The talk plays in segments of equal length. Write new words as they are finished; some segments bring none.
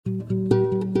You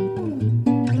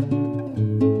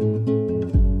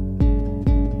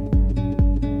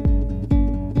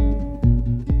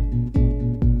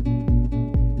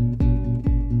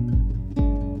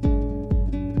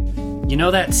know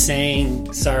that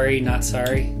saying, sorry, not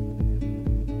sorry?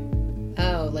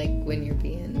 Oh, like when you're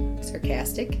being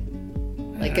sarcastic?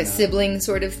 Like a sibling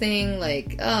sort of thing?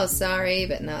 Like, oh, sorry,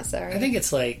 but not sorry? I think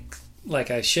it's like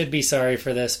I should be sorry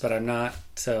for this, but I'm not.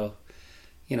 So,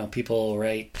 people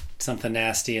write something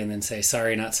nasty and then say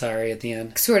sorry, not sorry at the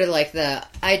end. Sort of like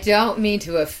I don't mean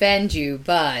to offend you,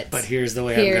 but... But here's the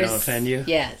way I'm going to offend you?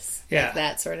 Yes. Yeah. Like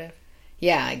that sort of...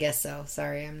 Yeah, I guess so.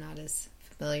 Sorry, I'm not as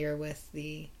familiar with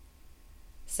the...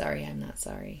 Sorry, I'm not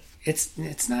sorry. It's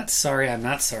not sorry, I'm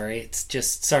not sorry. It's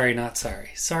just sorry, not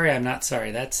sorry. Sorry, I'm not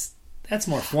sorry. That's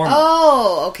more formal.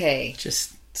 Oh, okay.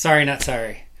 Just sorry, not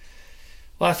sorry.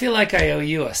 Well, I feel like I owe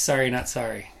you a sorry, not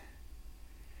sorry.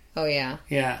 Oh, yeah?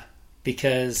 Yeah,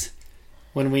 because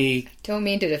when we... Don't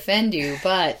mean to defend you,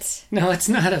 but... No, it's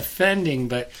not offending,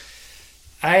 but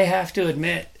I have to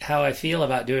admit how I feel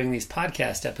about doing these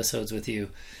podcast episodes with you.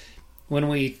 When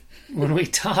we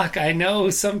talk, I know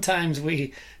sometimes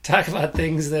we talk about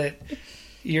things that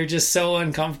you're just so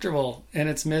uncomfortable and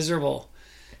it's miserable.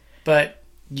 But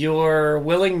your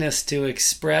willingness to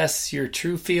express your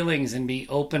true feelings and be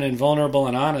open and vulnerable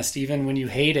and honest, even when you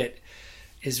hate it,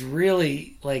 is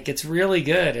really, it's really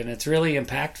good and it's really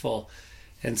impactful.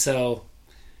 And so,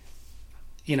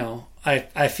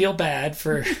 I feel bad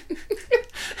for...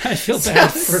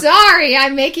 Sorry,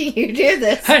 I'm making you do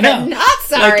this. I know. But not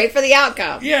sorry for the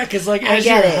outcome. Yeah, because as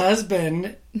your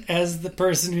husband, as the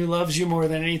person who loves you more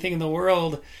than anything in the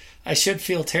world, I should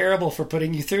feel terrible for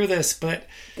putting you through this. But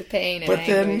the pain and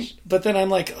anguish. Then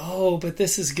I'm like, oh, but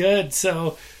this is good.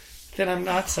 So then I'm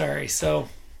not sorry. So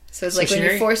it's like when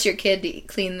you force your kid to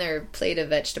clean their plate of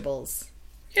vegetables.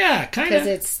 Yeah, kind of.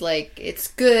 Because it's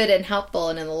good and helpful,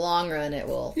 and in the long run, it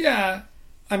will. Yeah.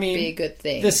 I mean, be a good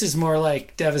thing. This is more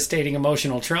like devastating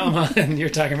emotional trauma, and you're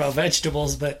talking about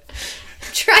vegetables, but...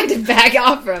 Trying to back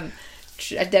off from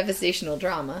a devastational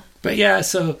trauma. But yeah,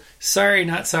 so sorry,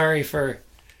 not sorry for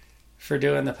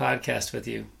doing the podcast with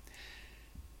you.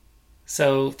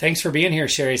 So thanks for being here,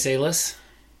 Sherry Salis.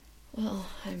 Well,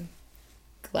 I'm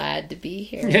glad to be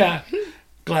here. Yeah,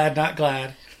 glad, not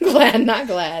glad. Glad, not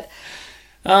glad.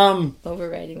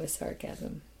 Overriding with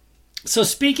sarcasm. So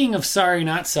speaking of sorry,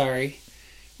 not sorry...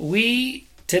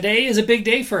 Today is a big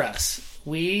day for us.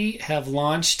 We have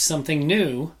launched something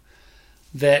new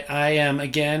that I am,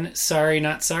 again, sorry,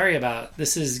 not sorry about.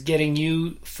 This is getting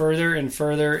you further and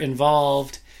further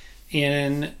involved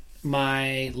in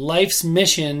my life's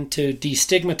mission to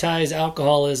destigmatize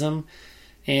alcoholism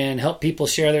and help people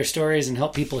share their stories and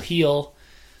help people heal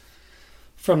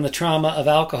from the trauma of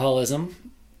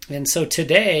alcoholism. And so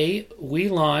today we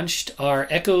launched our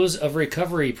Echoes of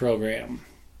Recovery program.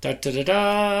 Da da da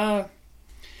da.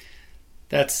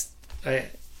 That's I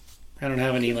don't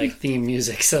have any theme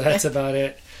music, so that's about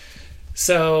it.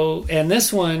 So, and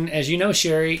this one, as you know,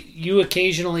 Sherry, you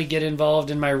occasionally get involved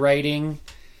in my writing,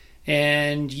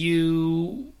 and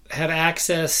you have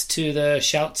access to the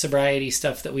Shout Sobriety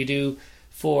stuff that we do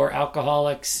for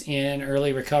alcoholics in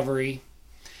early recovery,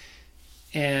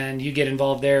 and you get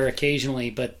involved there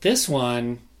occasionally. But this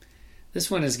one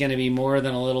is going to be more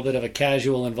than a little bit of a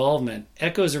casual involvement.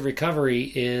 Echoes of Recovery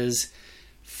is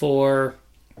for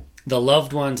the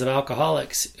loved ones of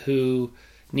alcoholics who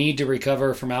need to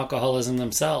recover from alcoholism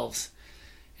themselves.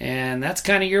 And that's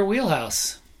kind of your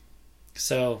wheelhouse.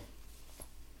 So,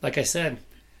 like I said,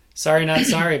 sorry, not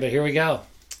sorry, but here we go.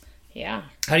 Yeah.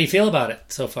 How do you feel about it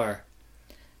so far?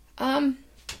 I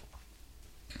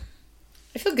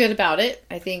feel good about it.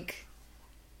 I think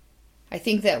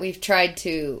that we've tried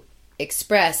to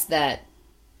express that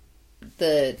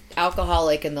the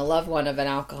alcoholic and the loved one of an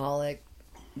alcoholic,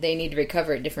 they need to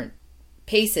recover at different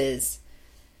paces.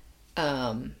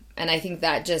 And I think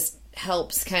that just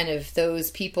helps kind of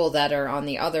those people that are on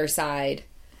the other side,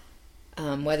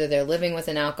 whether they're living with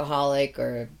an alcoholic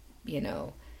or,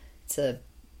 it's a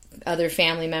other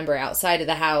family member outside of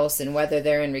the house, and whether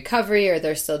they're in recovery or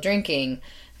they're still drinking.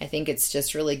 I think it's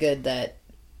just really good that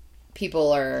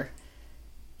people are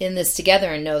in this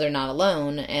together and know they're not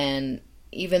alone. And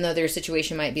even though their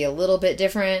situation might be a little bit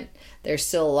different, there's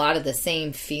still a lot of the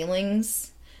same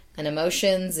feelings and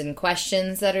emotions and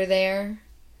questions that are there.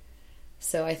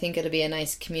 So I think it'll be a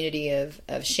nice community of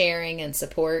sharing and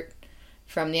support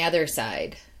from the other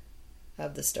side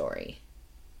of the story.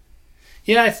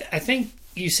 Yeah, I think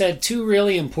you said two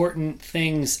really important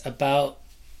things about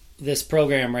this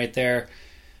program right there.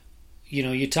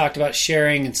 you talked about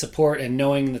sharing and support and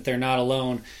knowing that they're not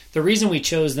alone. The reason we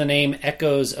chose the name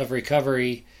Echoes of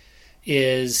Recovery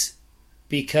is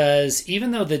because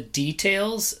even though the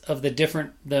details of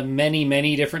the many,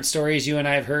 many different stories you and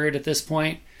I have heard at this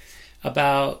point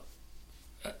about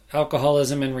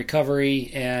alcoholism and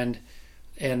recovery and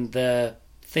the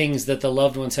things that the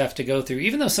loved ones have to go through,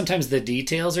 even though sometimes the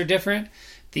details are different,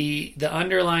 the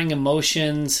underlying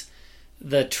emotions,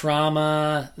 the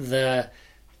trauma, the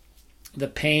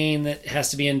pain that has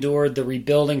to be endured, the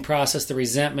rebuilding process, the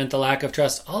resentment, the lack of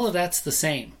trust, all of that's the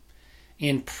same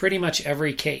in pretty much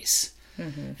every case.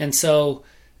 Mm-hmm. And so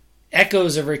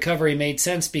Echoes of Recovery made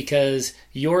sense because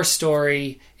your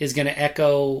story is going to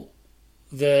echo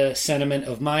the sentiment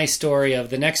of my story, of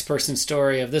the next person's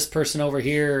story, of this person over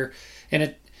here.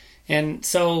 And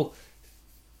so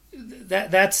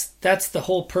that's the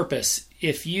whole purpose.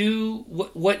 If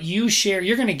what you share,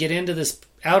 you're going to get into this,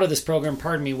 out of this program,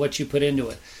 what you put into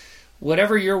it.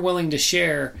 Whatever you're willing to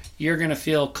share, you're going to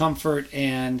feel comfort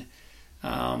and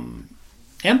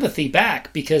empathy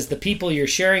back, because the people you're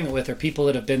sharing it with are people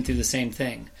that have been through the same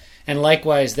thing. And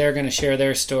likewise, they're going to share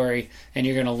their story, and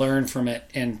you're going to learn from it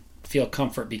and feel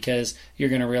comfort because you're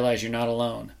going to realize you're not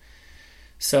alone.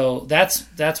 So that's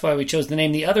why we chose the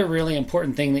name. The other really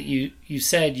important thing that you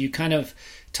said, you kind of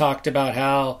talked about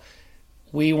how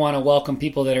we want to welcome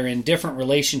people that are in different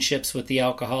relationships with the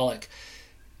alcoholic.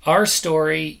 Our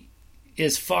story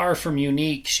is far from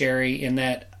unique, Sherry, in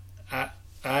that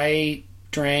I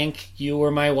drank, you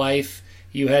were my wife,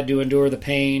 you had to endure the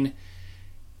pain.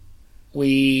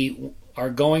 We are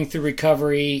going through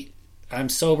recovery. I'm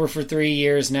sober for 3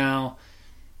 years now.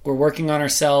 We're working on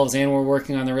ourselves and we're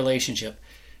working on the relationship.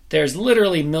 There's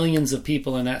literally millions of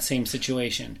people in that same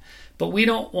situation. But we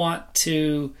don't want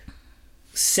to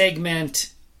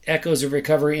segment Echoes of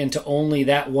Recovery into only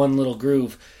that one little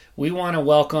groove. We want to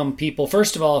welcome people.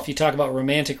 First of all, if you talk about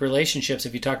romantic relationships,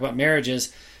 if you talk about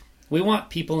marriages, we want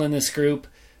people in this group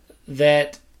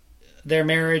that their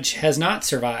marriage has not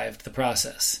survived the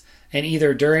process. And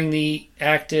either during the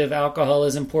active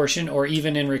alcoholism portion or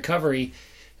even in recovery,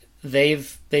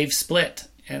 they've split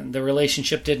and the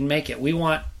relationship didn't make it. We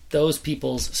want those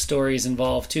people's stories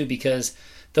involved too, because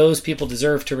those people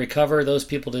deserve to recover. Those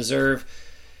people deserve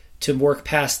to work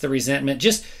past the resentment.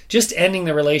 Just ending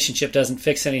the relationship doesn't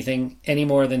fix anything any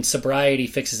more than sobriety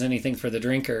fixes anything for the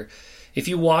drinker. If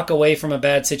you walk away from a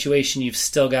bad situation, you've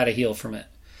still got to heal from it.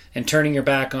 And turning your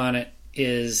back on it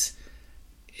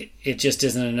it just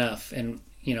isn't enough. And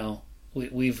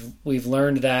we've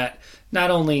learned that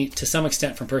not only to some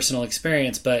extent from personal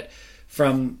experience, but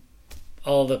from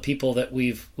all the people that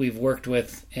we've worked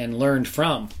with and learned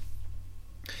from.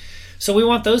 So we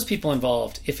want those people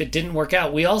involved if it didn't work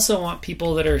out. We also want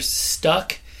people that are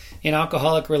stuck in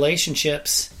alcoholic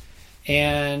relationships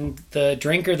and the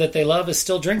drinker that they love is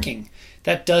still drinking.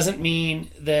 That doesn't mean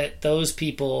that those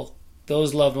people,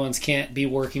 those loved ones, can't be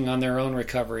working on their own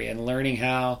recovery and learning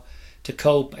how to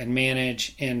cope and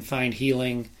manage and find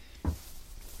healing.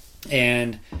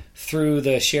 And through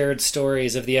the shared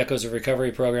stories of the Echoes of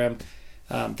Recovery program,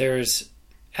 there's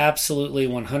absolutely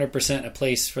 100% a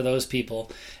place for those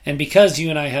people. And because you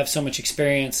and I have so much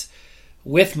experience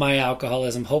with my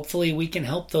alcoholism, hopefully we can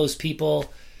help those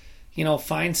people,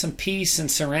 find some peace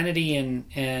and serenity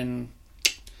and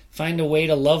find a way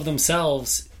to love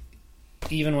themselves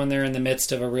even when they're in the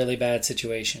midst of a really bad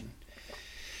situation.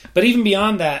 But even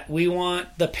beyond that, we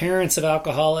want the parents of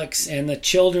alcoholics and the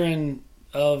children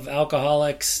of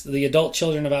alcoholics, the adult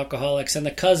children of alcoholics, and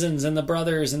the cousins and the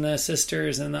brothers and the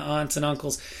sisters and the aunts and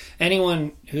uncles,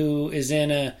 anyone who is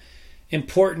in a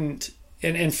important,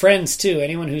 and friends too,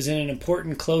 anyone who's in an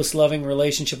important, close, loving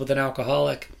relationship with an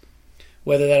alcoholic,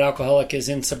 whether that alcoholic is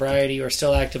in sobriety or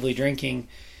still actively drinking,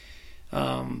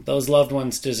 those loved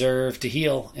ones deserve to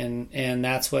heal, and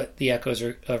that's what the Echoes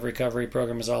of Recovery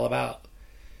program is all about.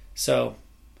 So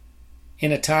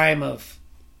in a time of,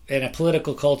 in a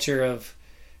political culture of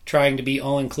trying to be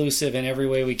all-inclusive in every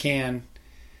way we can,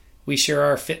 we sure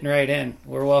are fitting right in.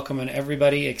 We're welcoming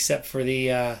everybody except for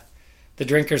the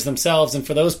drinkers themselves, and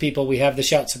for those people we have the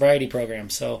Shout Sobriety program,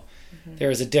 so there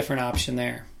is a different option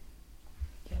there.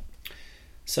 Yep.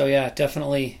 So yeah,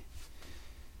 definitely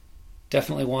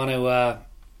want to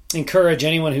encourage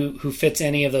anyone who fits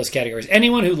any of those categories.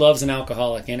 Anyone who loves an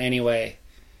alcoholic in any way,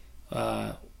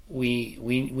 we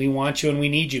want you and we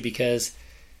need you, because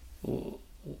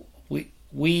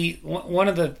we one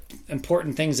of the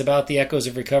important things about the Echoes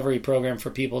of Recovery program for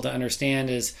people to understand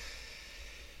is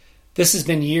this has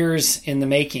been years in the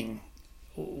making.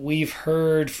 We've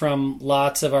heard from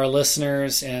lots of our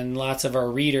listeners and lots of our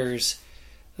readers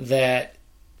that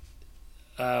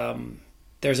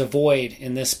there's a void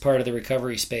in this part of the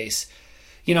recovery space.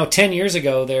 10 years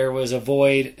ago, there was a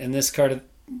void in this part of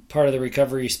the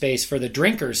recovery space for the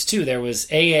drinkers, too. There was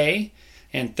AA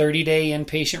and 30-day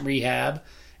inpatient rehab,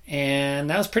 and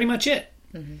that was pretty much it.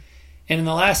 Mm-hmm. And in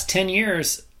the last 10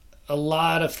 years, a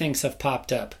lot of things have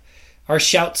popped up. Our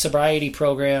Shout Sobriety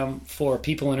program for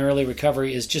people in early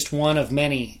recovery is just one of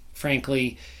many,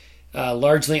 frankly,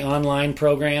 largely online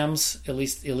programs. At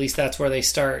least that's where they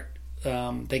start.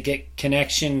 They get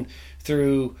connection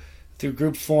through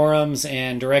group forums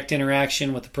and direct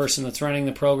interaction with the person that's running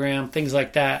the program, things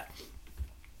like that.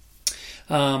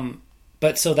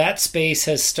 But so that space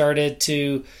has started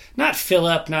to not fill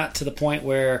up, not to the point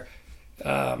where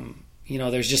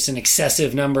there's just an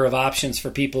excessive number of options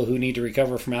for people who need to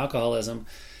recover from alcoholism.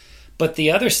 But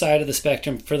the other side of the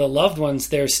spectrum, for the loved ones,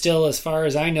 there's still, as far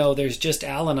as I know, there's just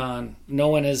Al-Anon. No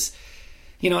one is,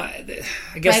 I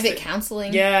guess... Private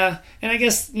counseling. Yeah, and I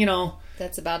guess,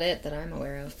 that's about it that I'm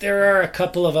aware of. There are a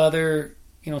couple of other,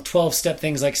 12-step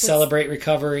things like Celebrate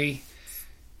Recovery,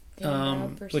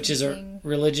 which is a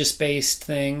religious-based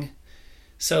thing.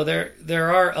 So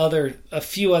there are a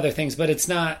few other things, but it's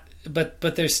not... But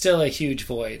there's still a huge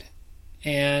void.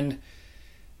 And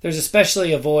there's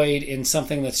especially a void in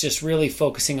something that's just really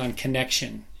focusing on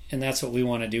connection. And that's what we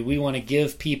want to do. We want to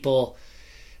give people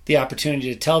the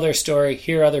opportunity to tell their story,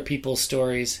 hear other people's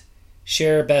stories,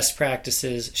 share best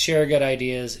practices, share good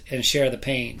ideas, and share the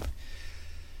pain.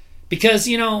 Because,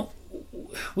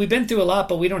 we've been through a lot,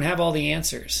 but we don't have all the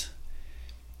answers.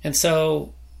 And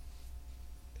so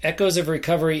Echoes of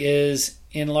Recovery is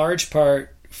in large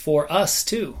part for us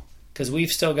too, because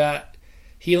we've still got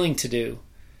healing to do.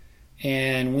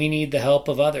 And we need the help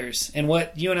of others. And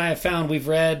what you and I have found, we've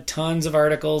read tons of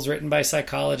articles written by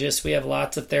psychologists. We have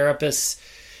lots of therapists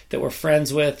that we're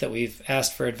friends with, that we've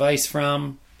asked for advice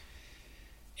from.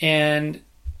 And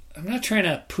I'm not trying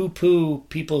to poo-poo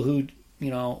people who,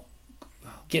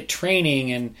 get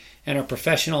training and are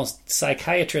professional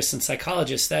psychiatrists and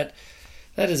psychologists. That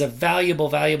is a valuable,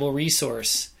 valuable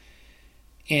resource.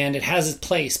 And it has its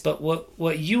place. But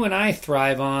what you and I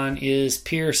thrive on is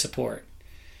peer support.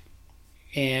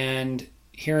 And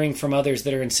hearing from others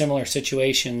that are in similar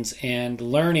situations and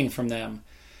learning from them.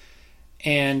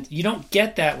 And you don't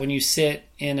get that when you sit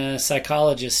in a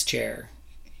psychologist's chair,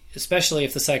 especially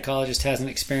if the psychologist hasn't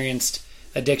experienced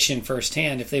addiction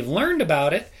firsthand. If they've learned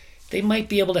about it, they might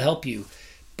be able to help you.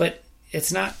 But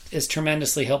it's not as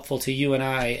tremendously helpful to you and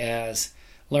I as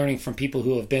learning from people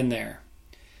who have been there.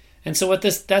 And so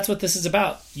that's what this is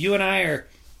about. You and I are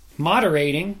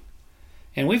moderating.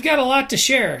 And we've got a lot to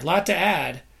share, a lot to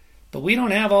add, but we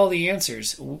don't have all the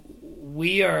answers.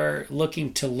 We are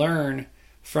looking to learn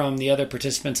from the other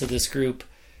participants of this group,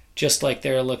 just like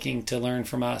they're looking to learn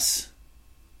from us.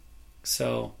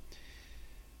 So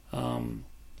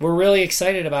we're really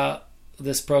excited about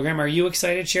this program. Are you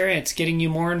excited, Sherry? It's getting you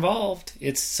more involved.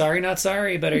 It's sorry, not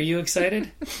sorry, but are you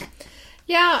excited?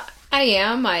 Yeah, I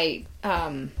am. I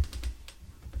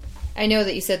know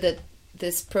that you said that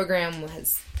this program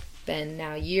has been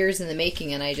now years in the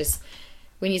making, and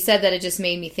when you said that, it just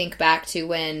made me think back to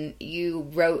when you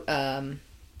wrote a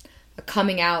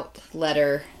coming out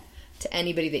letter to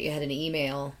anybody that you had an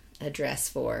email address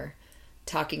for,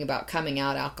 talking about coming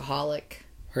out alcoholic.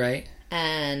 Right.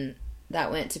 And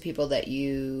that went to people that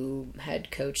you had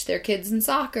coached their kids in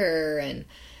soccer, and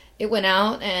it went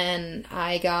out, and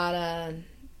I got a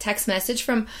text message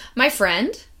from my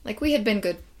friend. Like, we had been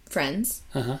good friends.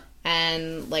 Uh-huh.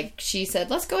 And, she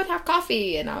said, let's go and have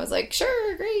coffee. And I was like,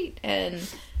 sure, great. And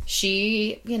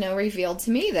she, revealed to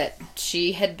me that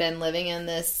she had been living in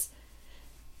this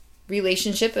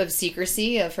relationship of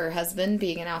secrecy of her husband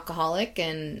being an alcoholic.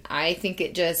 And I think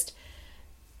it just,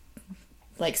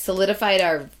 solidified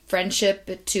our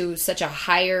friendship to such a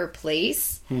higher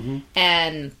place. Mm-hmm.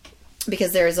 And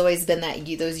because there has always been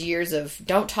those years of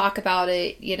don't talk about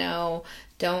it,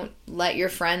 don't let your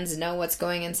friends know what's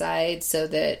going inside, so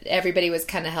that everybody was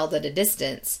kind of held at a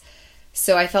distance.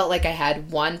 So I felt like I had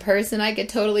one person I could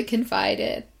totally confide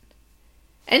in.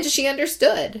 And she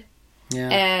understood. Yeah.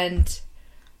 And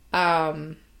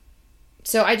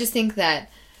so I just think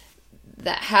that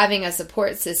having a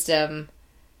support system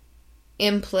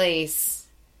in place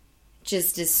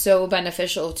just is so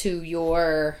beneficial to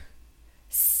your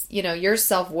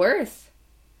self-worth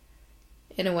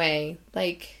in a way.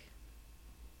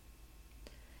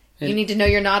 You need to know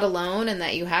you're not alone, and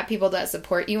that you have people that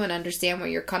support you and understand where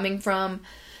you're coming from,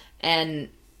 and,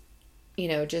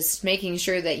 just making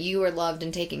sure that you are loved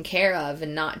and taken care of,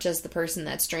 and not just the person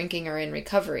that's drinking or in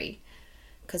recovery.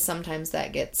 Because sometimes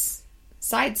that gets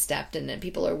sidestepped, and then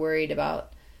people are worried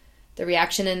about the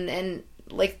reaction. And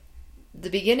the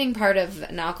beginning part of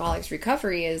an alcoholic's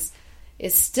recovery is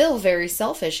still very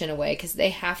selfish in a way, because they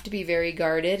have to be very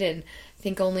guarded and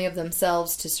think only of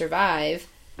themselves to survive.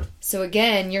 So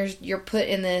again, you're put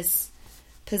in this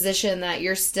position that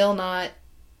you're still not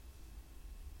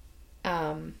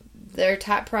their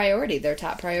top priority. Their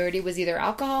top priority was either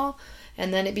alcohol,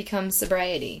 and then it becomes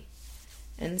sobriety.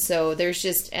 And so there's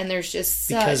just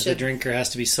because the drinker has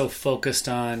to be so focused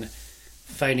on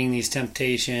fighting these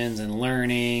temptations and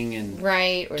learning and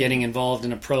getting involved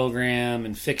in a program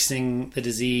and fixing the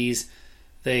disease,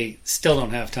 they still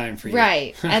don't have time for you.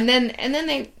 Right. and then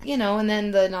they, and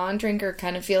then the non-drinker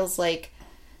kind of feels like,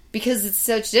 because it's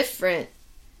such different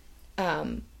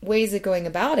ways of going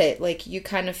about it, like you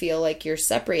kind of feel like you're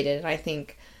separated. And I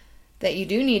think that you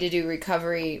do need to do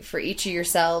recovery for each of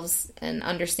yourselves and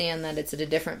understand that it's at a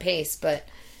different pace, but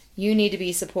you need to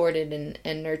be supported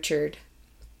and nurtured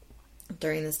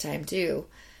during this time too.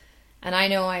 And I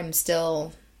know I'm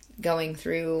still going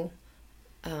through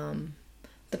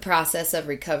the process of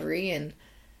recovery, and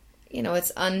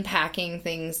it's unpacking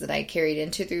things that I carried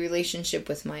into the relationship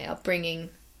with my upbringing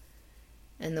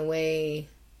and the way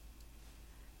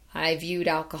I viewed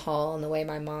alcohol and the way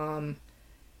my mom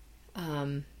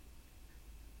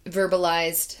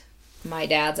verbalized my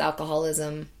dad's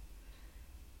alcoholism,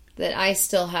 that I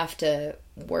still have to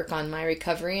work on my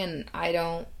recovery, and I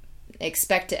don't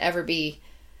expect to ever be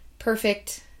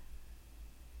perfect,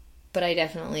 but I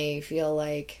definitely feel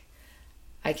like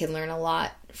I can learn a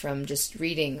lot from just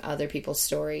reading other people's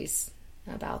stories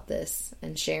about this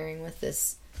and sharing with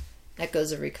this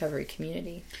Echoes of Recovery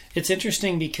community. It's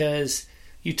interesting because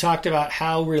you talked about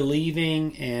how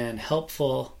relieving and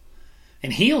helpful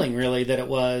and healing, really, that it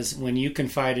was when you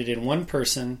confided in one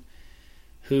person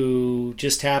who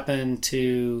just happened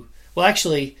to... Well,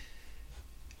 actually,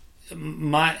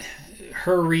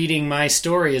 her reading my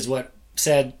story is what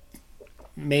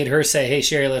made her say, "Hey,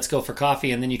 Sherry, let's go for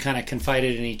coffee," and then you kind of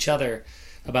confided in each other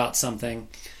about something.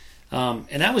 And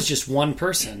that was just one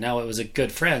person. Now, it was a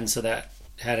good friend, so that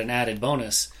had an added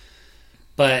bonus.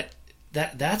 But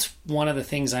that's one of the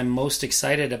things I'm most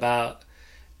excited about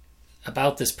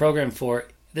this program for.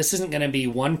 This isn't going to be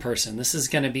one person. This is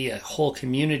going to be a whole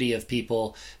community of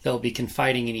people that will be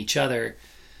confiding in each other.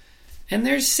 And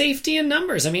there's safety in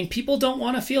numbers. I mean, people don't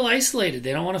want to feel isolated.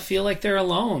 They don't want to feel like they're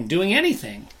alone doing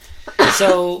anything.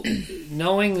 So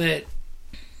knowing that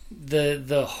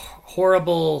the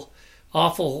horrible,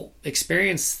 awful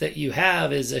experience that you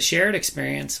have is a shared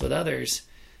experience with others,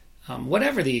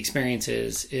 whatever the experience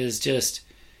is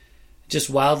just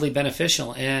wildly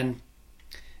beneficial. And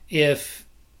if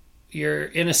you're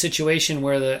in a situation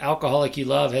where the alcoholic you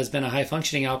love has been a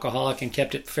high-functioning alcoholic and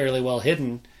kept it fairly well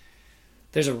hidden,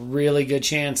 there's a really good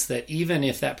chance that even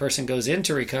if that person goes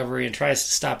into recovery and tries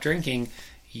to stop drinking,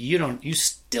 you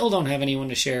still don't have anyone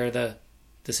to share the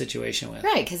situation with.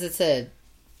 Right, because it's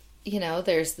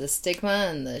there's the stigma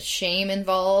and the shame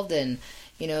involved, and,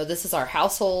 this is our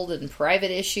household and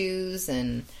private issues,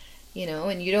 and,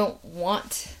 and you don't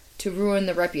want to ruin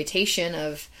the reputation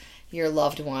of your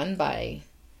loved one by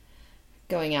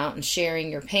going out and sharing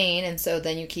your pain, and so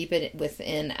then you keep it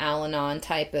within Al-Anon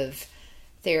type of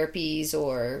therapies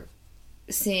or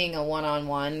seeing a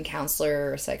one-on-one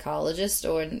counselor or psychologist,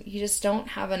 or you just don't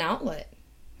have an outlet.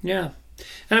 Yeah.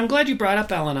 And I'm glad you brought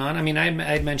up Al-Anon. I mean,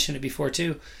 I'd mentioned it before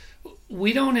too.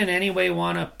 We don't in any way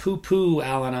want to poo-poo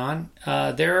Al-Anon.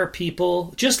 There are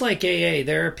people, just like AA,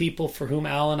 there are people for whom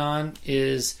Al-Anon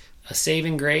is a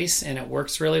saving grace and it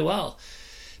works really well.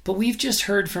 But we've just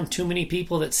heard from too many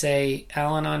people that say,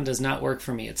 Al-Anon does not work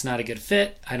for me. It's not a good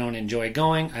fit. I don't enjoy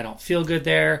going. I don't feel good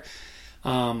there.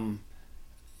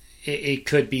 It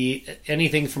could be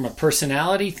anything from a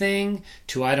personality thing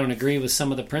to I don't agree with some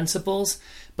of the principles.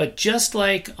 But just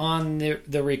like on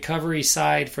the recovery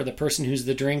side for the person who's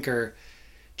the drinker,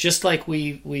 just like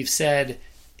we've said,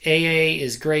 AA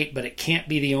is great, but it can't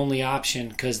be the only option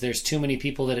because there's too many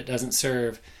people that it doesn't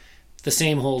serve. The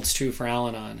same holds true for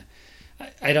Al-Anon.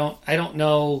 I don't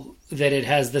know that it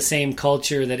has the same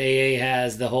culture that AA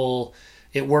has, the whole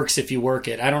it works if you work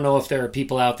it. I don't know if there are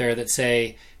people out there that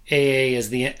say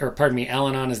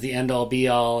Al-Anon is the end all be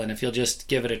all, and if you'll just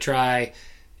give it a try,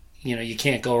 you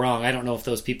can't go wrong. I don't know if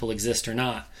those people exist or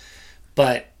not.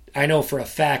 But I know for a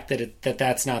fact that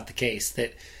that's not the case,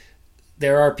 that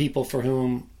there are people for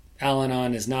whom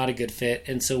Al-Anon is not a good fit,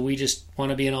 and so we just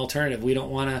want to be an alternative. We don't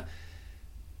want to,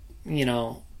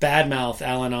 badmouth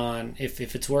Al-Anon. If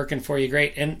it's working for you,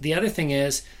 great. And the other thing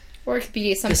is... Or it could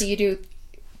be something you do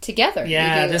together.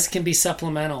 Yeah, this can be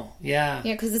supplemental. Yeah.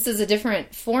 Yeah, because this is a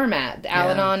different format.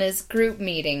 Al-Anon is group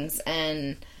meetings,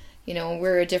 and,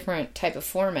 we're a different type of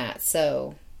format.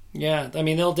 So Yeah, I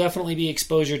mean, there'll definitely be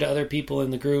exposure to other people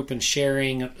in the group and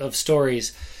sharing of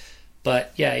stories.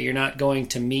 But yeah, you're not going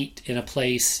to meet in a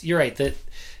place. You're right that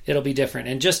it'll be different.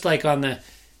 And just like on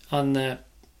the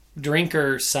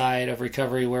drinker side of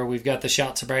recovery, where we've got the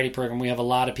Shout Sobriety program, we have a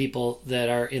lot of people that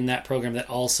are in that program that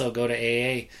also go to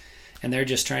AA, and they're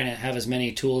just trying to have as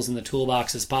many tools in the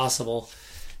toolbox as possible.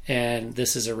 And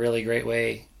this is a really great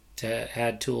way to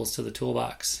add tools to the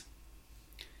toolbox.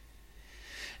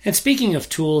 And speaking of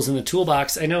tools in the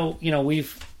toolbox, I know,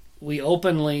 we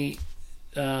openly,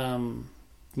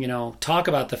 talk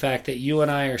about the fact that you and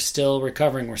I are still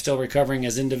recovering. We're still recovering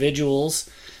as individuals,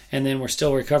 and then we're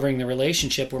still recovering the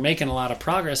relationship. We're making a lot of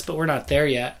progress, but we're not there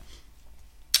yet.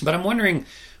 But I'm wondering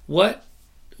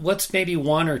what's maybe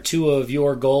one or two of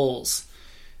your goals?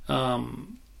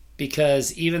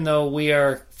 Because even though we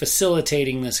are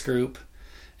facilitating this group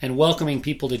and welcoming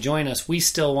people to join us, we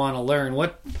still want to learn.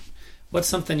 What's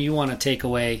something you want to take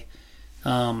away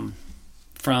from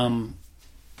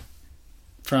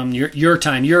your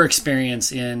time, your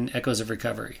experience in Echoes of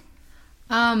Recovery?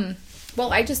 Well,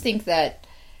 I just think that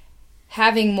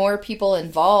having more people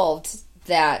involved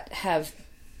that have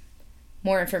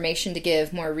more information to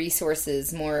give, more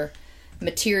resources, more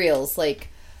materials,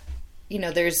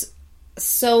 there's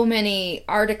so many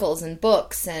articles and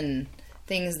books and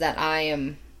things that I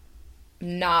am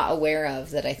not aware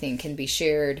of that I think can be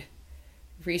shared,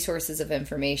 resources of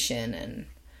information and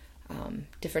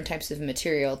different types of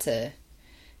material to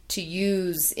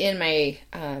use in my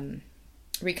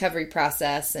recovery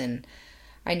process. And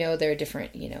I know there are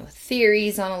different,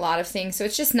 theories on a lot of things. So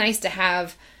it's just nice to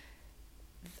have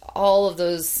all of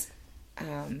those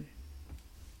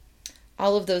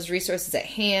resources at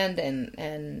hand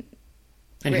and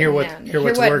hear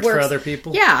what's worked for other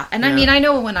people. Yeah. And I mean, I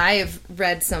know when I've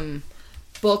read some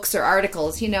books or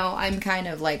articles, I'm kind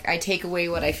of like, I take away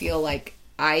what I feel like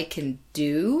I can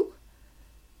do.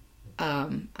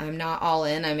 I'm not all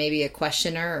in. I may be a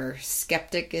questioner or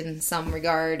skeptic in some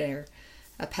regard or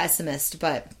a pessimist,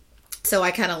 but so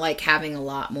I kind of like having a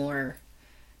lot more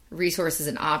resources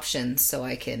and options so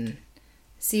I can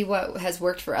see what has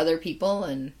worked for other people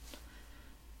and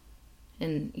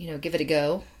give it a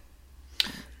go.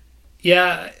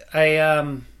 Yeah,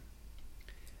 I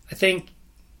think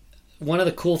one of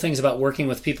the cool things about working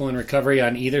with people in recovery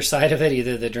on either side of it,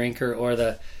 either the drinker or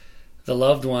the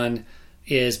loved one,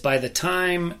 is by the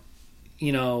time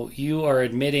you are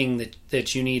admitting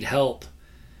that you need help,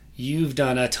 you've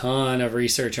done a ton of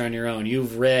research on your own.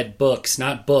 You've read books,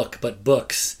 not book, but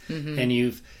books, mm-hmm. and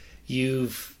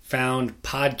you've found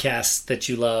podcasts that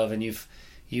you love, and you've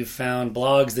found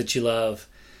blogs that you love,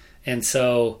 and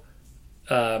so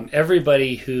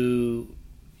everybody who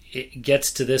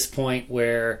gets to this point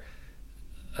where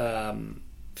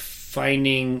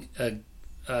finding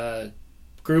a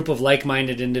group of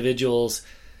like-minded individuals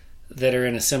that are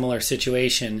in a similar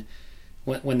situation,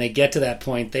 when they get to that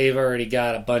point, they've already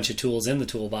got a bunch of tools in the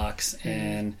toolbox, mm-hmm.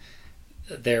 and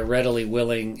they're readily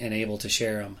willing and able to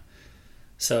share them.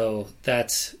 So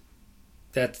that's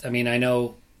I mean, I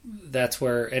know that's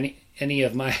where any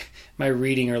of my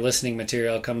reading or listening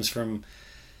material comes from.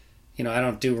 I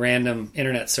don't do random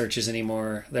internet searches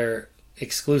anymore. They're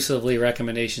exclusively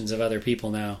recommendations of other people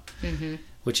now, mm-hmm.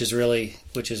 which is really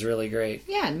great.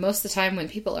 Yeah, and most of the time when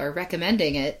people are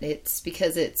recommending it, it's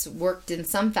because it's worked in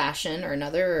some fashion or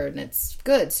another, and it's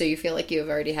good. So you feel like you've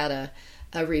already had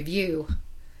a review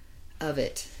of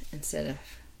it instead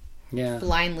of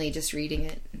blindly just reading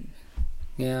it.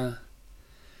 Yeah.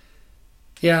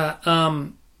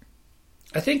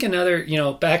 I think another,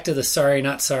 back to the sorry,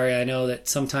 not sorry. I know that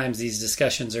sometimes these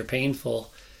discussions are painful.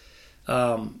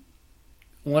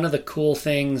 One of the cool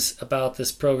things about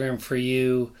this program for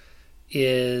you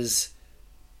is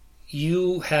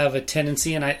you have a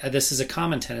tendency, and this is a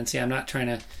common tendency. I'm not trying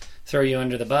to throw you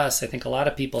under the bus. I think a lot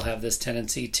of people have this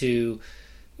tendency to,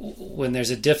 when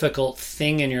there's a difficult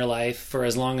thing in your life, for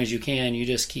as long as you can, you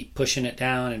just keep pushing it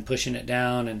down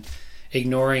and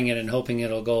ignoring it and hoping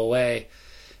it'll go away.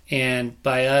 And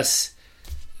by us,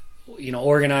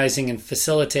 organizing and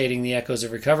facilitating the Echoes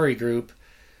of Recovery group,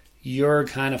 you're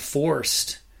kind of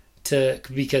forced to,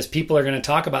 because people are going to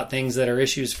talk about things that are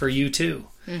issues for you too,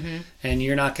 mm-hmm. and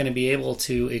you're not going to be able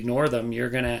to ignore them. You're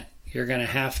gonna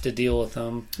have to deal with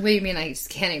them. What do you mean? I just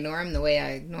can't ignore them the way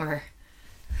I ignore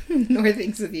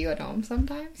things with you at home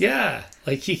sometimes? Yeah,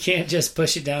 like you can't just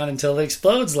push it down until it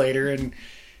explodes later, and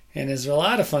it's a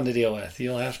lot of fun to deal with.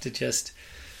 You'll have to just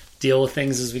deal with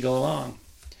things as we go along.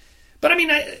 But I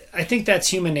mean, I think that's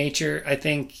human nature. I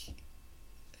think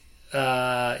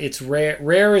it's rare.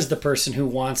 Rare is the person who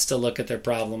wants to look at their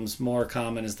problems. More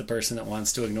common is the person that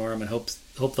wants to ignore them and hope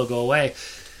they'll go away.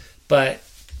 But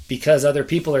because other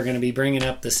people are going to be bringing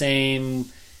up the same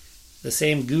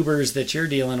goobers that you're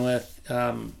dealing with,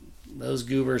 those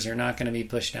goobers are not going to be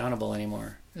pushed downable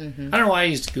anymore. Mm-hmm. I don't know why I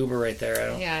used goober right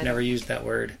there. Never used that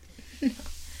word.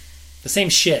 The same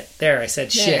shit. There, I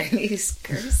said shit. You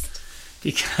cursed.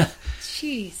 Because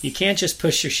jeez. You can't just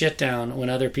push your shit down when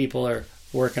other people are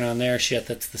working on their shit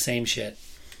that's the same shit.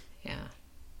 Yeah.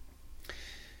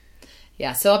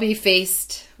 Yeah, so I'll be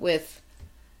faced with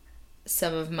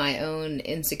some of my own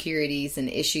insecurities and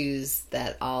issues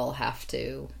that I'll have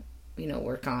to,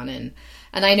 work on. And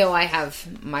I know I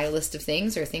have my list of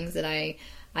things or things that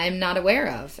I'm not aware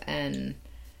of. And,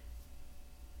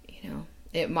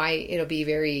 it'll be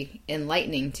very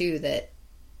enlightening too that,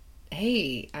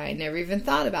 hey, I never even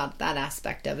thought about that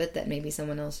aspect of it that maybe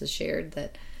someone else has shared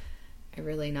that I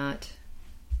really not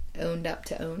owned up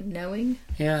to knowing.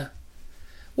 Yeah.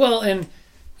 Well, and,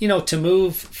 to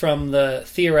move from the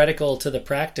theoretical to the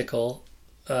practical,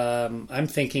 I'm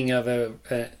thinking of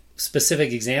a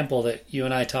specific example that you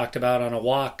and I talked about on a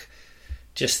walk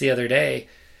just the other day.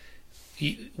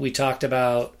 We talked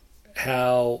about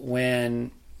how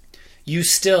when you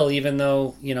still, even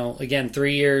though, again,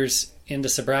 3 years into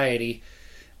sobriety,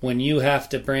 when you have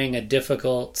to bring a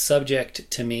difficult subject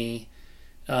to me,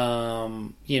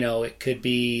 it could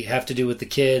have to do with the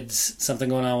kids, something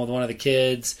going on with one of the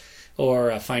kids,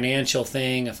 or a financial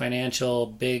thing, a financial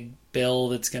big bill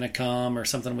that's going to come, or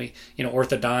something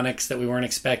orthodontics that we weren't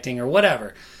expecting, or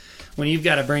whatever. When you've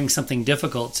got to bring something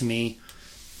difficult to me,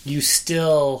 you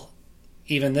still,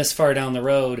 even this far down the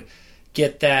road,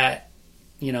 get that,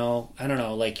 I don't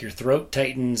know, like your throat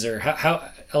tightens, or how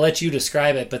I'll let you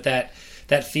describe it, but that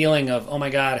feeling of, oh my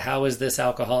God, how is this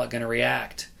alcoholic going to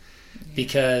react?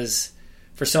 Because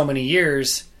for so many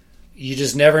years, you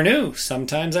just never knew.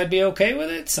 Sometimes I'd be okay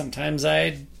with it. Sometimes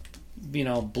I'd,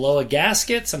 blow a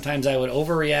gasket. Sometimes I would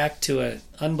overreact to an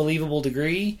unbelievable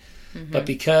degree. Mm-hmm. But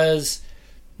because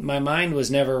my mind was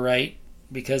never right,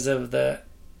 because of the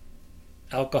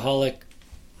alcoholic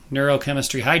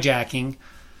neurochemistry hijacking,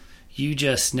 you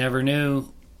just never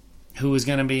knew who was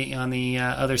going to be on the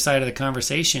other side of the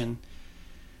conversation.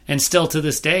 And still to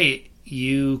this day,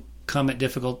 you come at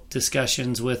difficult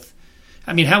discussions with,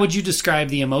 how would you describe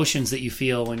the emotions that you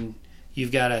feel when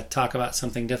you've got to talk about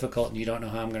something difficult and you don't know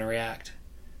how I'm going to react?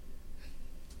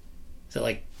 Is it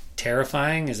like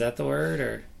terrifying? Is that the word?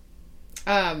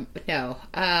 Or no.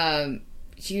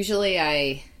 Usually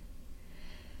I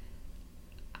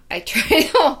try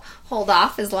to hold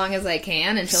off as long as I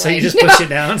can until so you just push it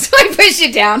down? So I push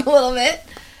it down a little bit.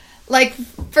 Like,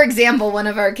 for example, one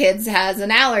of our kids has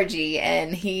an allergy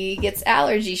and he gets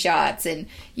allergy shots, and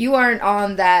you aren't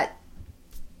on that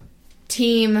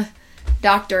team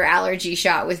doctor allergy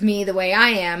shot with me the way I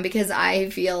am, because I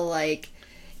feel like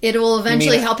it will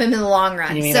eventually help him in the long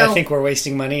run. You mean I think we're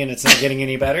wasting money and it's not getting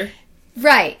any better?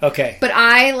 Right. Okay. But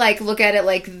I look at it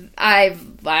like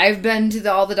I've been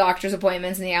to all the doctor's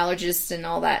appointments and the allergists and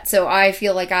all that. So I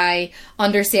feel like I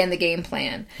understand the game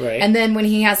plan. Right. And then when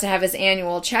he has to have his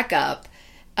annual checkup,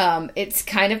 it's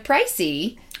kind of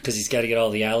pricey. Because he's got to get all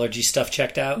the allergy stuff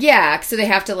checked out? Yeah. So they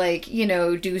have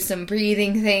to do some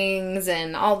breathing things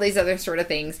and all these other sort of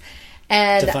things.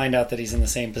 And to find out that he's in the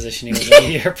same position he was in the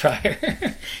year prior.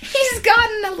 He's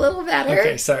gotten a little better.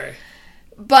 Okay, sorry.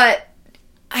 But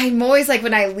I'm always like,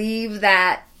 when I leave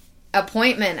that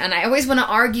appointment, and I always want to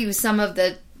argue some of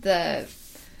the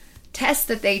tests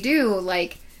that they do.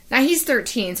 Like, now he's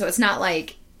 13, so it's not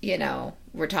like,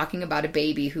 we're talking about a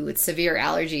baby who with severe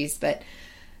allergies, but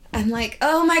I'm like,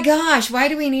 oh my gosh, why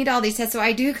do we need all these tests? So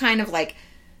I do kind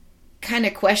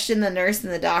of question the nurse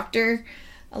and the doctor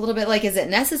a little bit, like, is it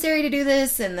necessary to do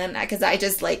this? And then, because I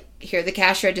just hear the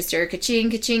cash register,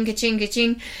 ka-ching, ka-ching, ka-ching,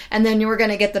 ka-ching, and then we're going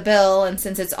to get the bill, and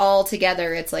since it's all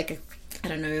together, it's like, I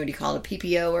don't know what you call it, a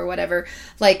PPO or whatever,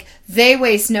 they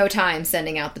waste no time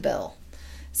sending out the bill.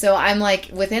 So I'm like,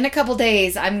 within a couple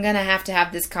days, I'm going to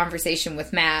have this conversation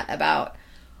with Matt about,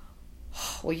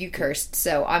 well, you cursed,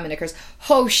 so I'm going to curse.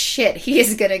 Oh shit, he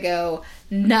is going to go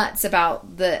nuts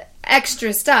about the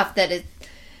extra stuff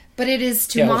but it is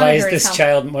to monitor. Why is this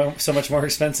child so much more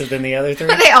expensive than the other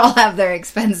three? They all have their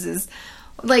expenses.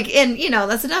 And,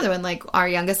 that's another one. Our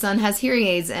youngest son has hearing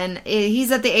aids, and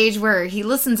he's at the age where he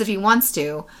listens if he wants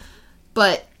to,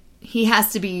 but he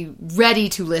has to be ready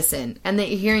to listen. And the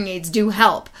hearing aids do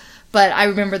help. But I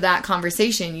remember that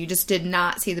conversation. You just did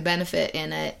not see the benefit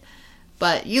in it.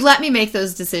 But you let me make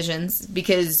those decisions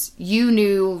because you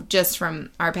knew just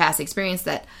from our past experience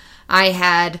that I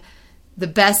had the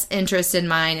best interest in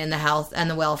mind in the health and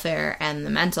the welfare and the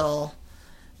mental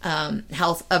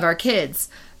health of our kids.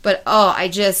 But,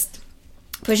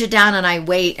 push it down and I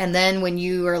wait. And then when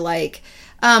you are like,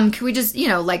 can we just,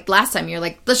 like last time, you're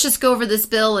like, let's just go over this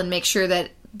bill and make sure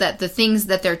that the things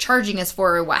that they're charging us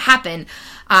for are what happened.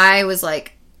 I was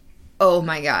like, oh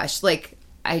my gosh. Like,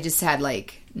 I just had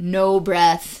like no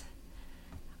breath.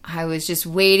 I was just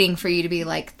waiting for you to be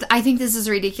like, I think this is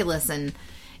ridiculous. And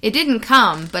it didn't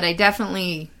come, but I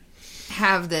definitely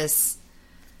have this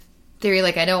theory,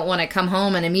 like I don't want to come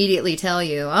home and immediately tell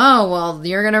you, oh, well,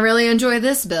 you're going to really enjoy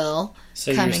this bill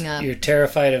coming up. You're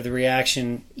terrified of the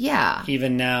reaction. Yeah.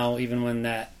 Even now, even when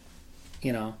that,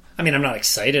 I mean, I'm not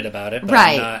excited about it, but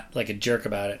right. I'm not like a jerk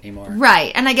about it anymore.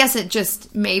 Right. And I guess it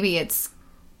just, maybe it's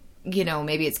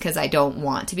because I don't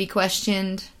want to be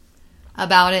questioned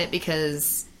about it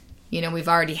because, we've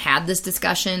already had this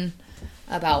discussion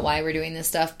about why we're doing this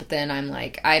stuff, but then I'm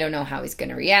like, I don't know how he's going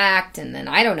to react, and then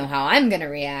I don't know how I'm going to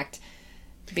react,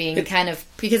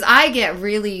 because I get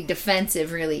really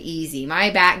defensive really easy. My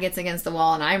back gets against the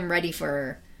wall, and I'm ready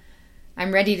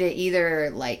to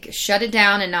either, like, shut it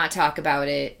down and not talk about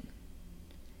it,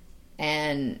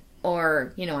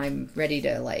 or, I'm ready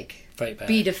to, like, fight back.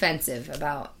 Be defensive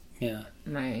about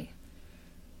my...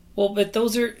 Well, but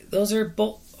those are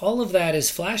both, all of that is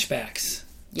flashbacks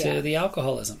to the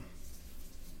alcoholism.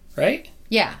 Right?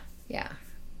 Yeah.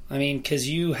 I mean, because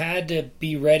you had to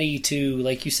be ready to,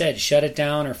 like you said, shut it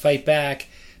down or fight back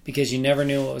because you never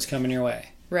knew what was coming your way.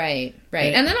 Right.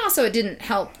 And then also it didn't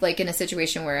help, like, in a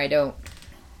situation where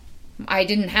I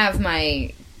didn't have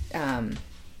my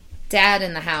dad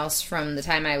in the house from the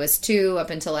time I was 2 up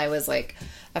until I was, like,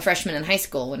 a freshman in high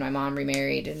school when my mom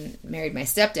remarried and married my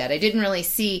stepdad. I didn't really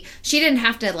she didn't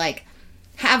have to, like,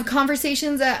 have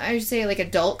conversations, I would say, like,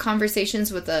 adult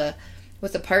conversations with a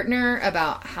partner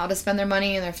about how to spend their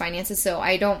money and their finances. So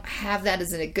I don't have that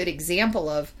as a good example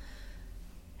of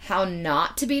how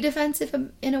not to be defensive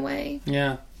in a way.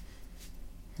 Yeah.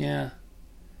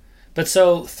 But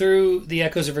so through the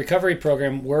Echoes of Recovery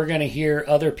program, we're going to hear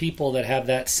other people that have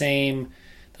those same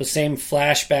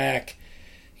flashback,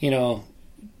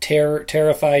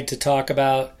 terrified to talk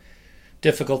about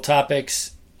difficult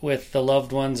topics with the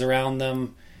loved ones around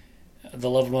them, the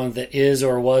loved one that is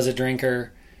or was a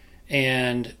drinker,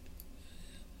 and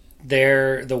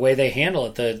the way they handle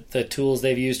it, the tools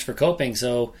they've used for coping.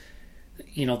 So,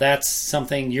 that's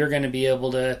something you're going to be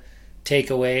able to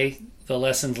take away, the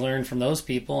lessons learned from those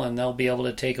people, and they'll be able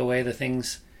to take away the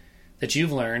things that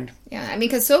you've learned. Yeah, I mean,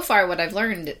 because so far what I've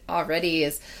learned already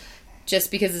is, just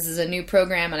because this is a new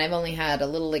program and I've only had a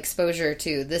little exposure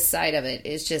to this side of it,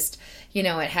 is just, it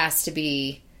has to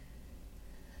be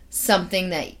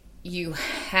something that you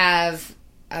have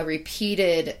a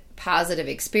repeated positive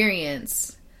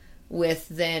experience with,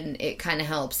 then it kind of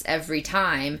helps every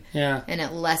time. Yeah. And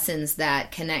it lessens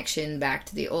that connection back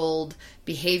to the old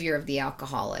behavior of the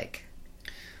alcoholic.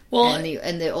 Well,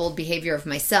 and the old behavior of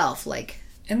myself, like.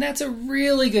 And that's a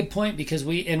really good point, because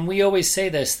we always say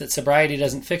this, that sobriety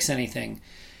doesn't fix anything.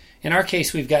 In our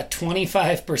case, we've got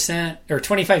 25% or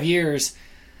 25 years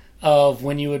of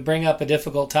when you would bring up a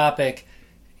difficult topic,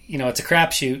 it's a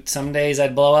crapshoot. Some days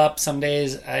I'd blow up, some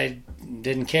days I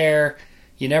didn't care.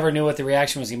 You never knew what the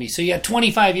reaction was going to be. So you had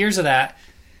 25 years of that,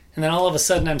 and then all of a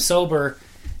sudden I'm sober,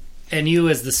 and you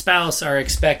as the spouse are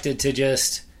expected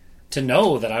to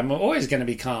know that I'm always going to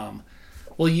be calm.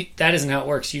 Well, that isn't how it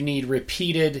works. You need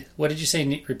repeated, what did you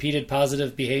say, repeated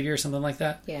positive behavior or something like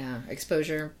that? Yeah,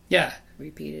 exposure. Yeah.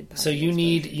 Repeated positive So you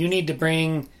need to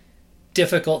bring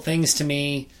difficult things to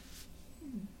me,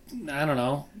 I don't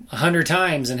know, 100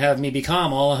 times, and have me be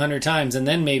calm all 100 times, and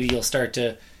then maybe you'll start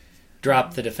to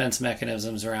drop the defense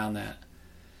mechanisms around that.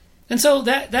 And so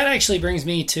that actually brings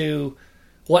me to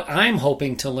what I'm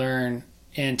hoping to learn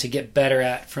and to get better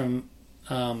at from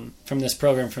this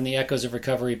program, from the Echoes of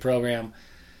Recovery program.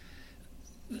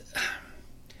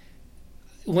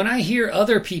 When I hear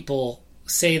other people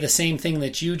say the same thing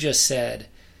that you just said,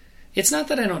 it's not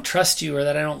that I don't trust you or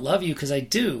that I don't love you, because I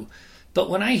do. But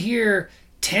when I hear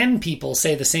 10 people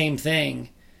say the same thing,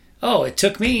 it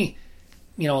took me,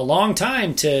 a long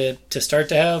time to start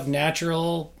to have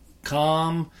natural,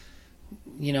 calm,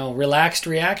 relaxed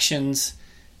reactions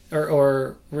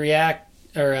or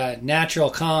natural,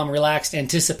 calm, relaxed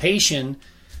anticipation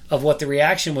of what the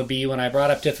reaction would be when I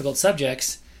brought up difficult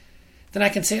subjects, then I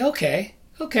can say, okay,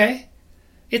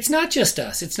 it's not just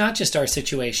us. It's not just our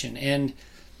situation. And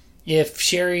if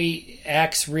Sherry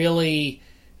acts really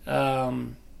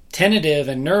tentative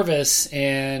and nervous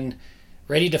and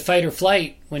ready to fight or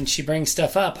flight when she brings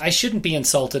stuff up, I shouldn't be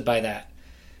insulted by that.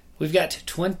 We've got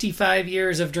 25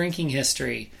 years of drinking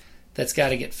history that's got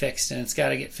to get fixed, and it's got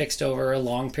to get fixed over a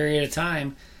long period of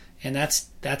time, and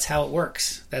that's how it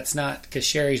works. That's not because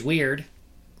Sherry's weird.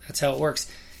 That's how it works.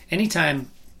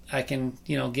 Anytime I can,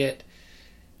 get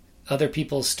other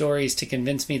people's stories to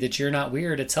convince me that you're not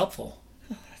weird, it's helpful.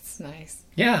 Oh, that's nice.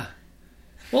 Yeah.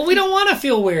 Well, we don't want to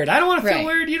feel weird. I don't want to feel Right.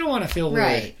 weird. You don't want to feel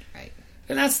weird. Right.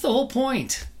 And that's the whole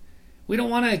point. We don't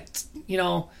want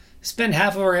to, spend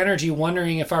half of our energy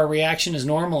wondering if our reaction is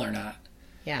normal or not.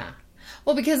 Yeah.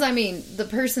 Well, because, the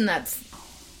person that's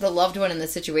the loved one in the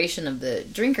situation of the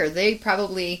drinker, they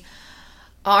probably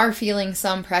are feeling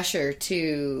some pressure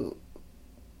to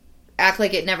act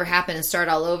like it never happened and start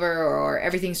all over, or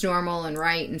everything's normal and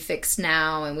right and fixed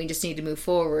now and we just need to move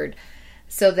forward.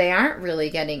 So they aren't really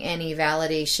getting any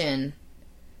validation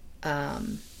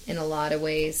in a lot of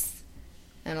ways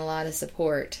and a lot of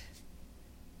support.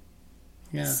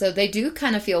 Yeah. So they do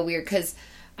kind of feel weird because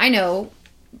I know,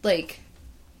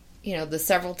 the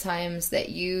several times that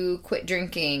you quit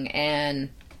drinking, and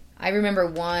I remember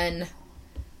one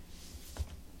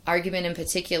argument in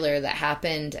particular that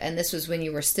happened, and this was when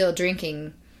you were still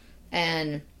drinking,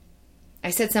 and I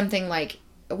said something like,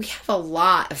 we have a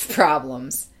lot of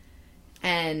problems,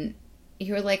 and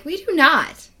you were like, we do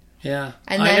not. Yeah.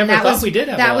 And I then never thought we did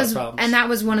have a lot of problems. And that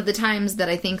was one of the times that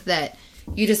I think that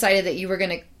you decided that you were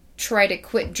going to try to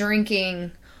quit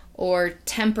drinking or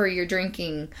temper your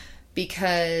drinking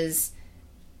because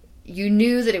you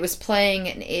knew that it was playing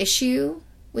an issue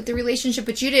with the relationship,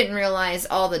 but you didn't realize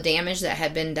all the damage that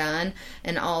had been done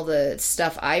and all the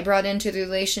stuff I brought into the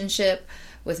relationship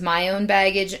with my own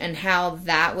baggage and how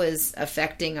that was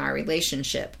affecting our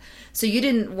relationship. So you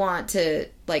didn't want to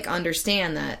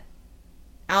understand that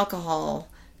alcohol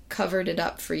covered it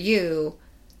up for you,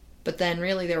 but then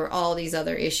really there were all these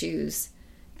other issues.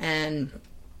 And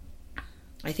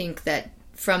I think that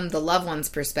from the loved one's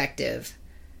perspective,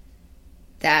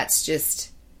 that's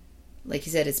just, like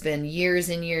you said, it's been years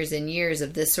and years and years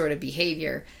of this sort of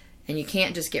behavior, and you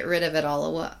can't just get rid of it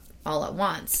all at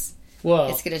once. Well,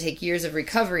 it's going to take years of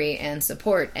recovery and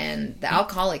support, and the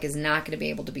alcoholic is not going to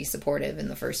be able to be supportive in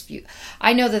the first few.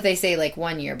 I know that they say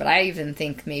 1 year, but I even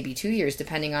think maybe 2 years,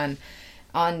 depending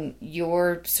on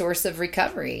your source of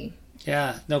recovery.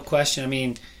 Yeah, no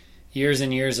question. Years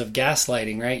and years of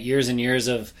gaslighting, right? Years and years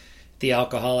of the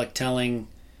alcoholic telling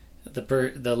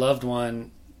the loved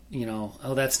one,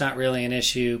 oh, that's not really an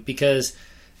issue, because,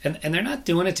 and they're not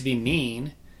doing it to be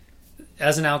mean.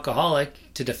 As an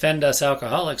alcoholic, to defend us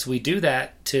alcoholics, we do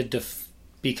that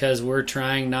because we're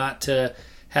trying not to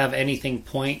have anything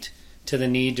point to the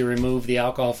need to remove the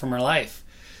alcohol from our life.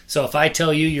 So if I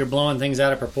tell you you're blowing things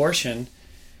out of proportion,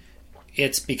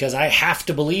 it's because I have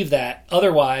to believe that.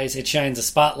 Otherwise, it shines a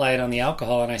spotlight on the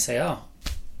alcohol, and I say, oh,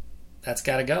 that's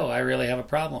got to go. I really have a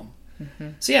problem.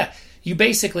 Mm-hmm. So yeah, you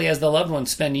basically, as the loved one,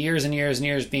 spend years and years and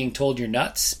years being told you're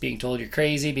nuts, being told you're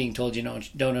crazy, being told you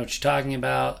don't know what you're talking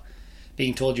about,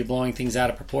 being told you're blowing things out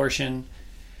of proportion,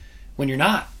 when you're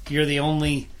not. You're the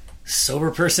only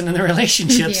sober person in the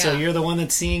relationship, Yeah. So you're the one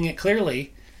that's seeing it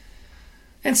clearly.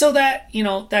 And so that,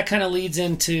 that kind of leads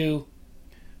into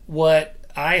what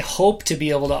I hope to be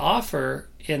able to offer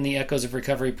in the Echoes of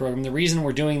Recovery program. The reason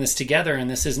we're doing this together, and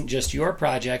this isn't just your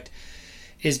project,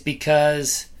 is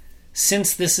because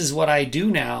since this is what I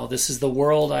do now, this is the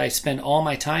world I spend all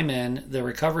my time in, the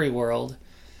recovery world,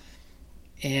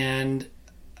 and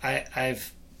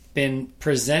I've been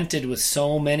presented with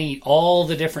all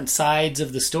the different sides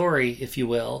of the story, if you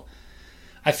will.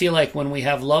 I feel like when we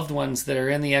have loved ones that are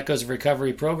in the Echoes of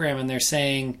Recovery program and they're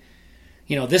saying,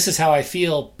 this is how I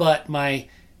feel, but my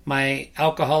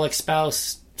alcoholic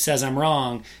spouse says I'm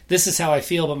wrong. This is how I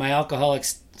feel, but my alcoholic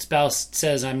spouse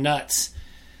says I'm nuts.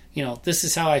 This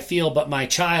is how I feel, but my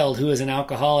child, who is an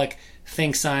alcoholic,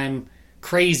 thinks I'm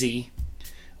crazy.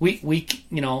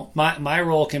 My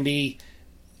role can be,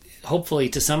 hopefully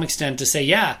to some extent, to say,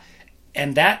 yeah,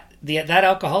 and that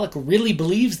alcoholic really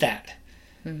believes that.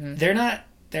 Mm-hmm.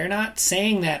 They're not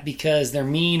saying that because they're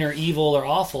mean or evil or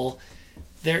awful.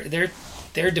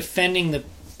 They're defending the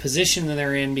position that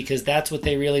they're in because that's what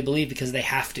they really believe, because they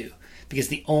have to, because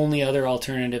the only other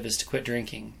alternative is to quit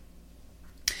drinking.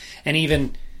 And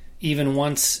even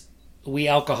once we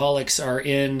alcoholics are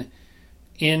in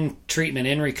treatment,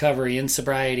 in recovery, in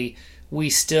sobriety,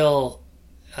 we still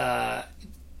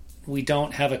we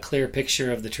don't have a clear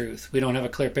picture of the truth. We don't have a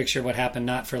clear picture of what happened,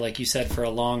 not for, like you said, for a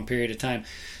long period of time.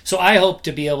 So I hope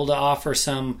to be able to offer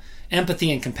some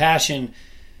empathy and compassion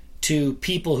to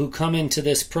people who come into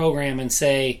this program and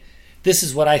say, this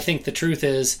is what I think the truth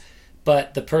is,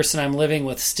 but the person I'm living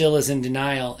with still is in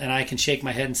denial, and I can shake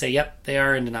my head and say, yep, they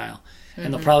are in denial. Mm-hmm.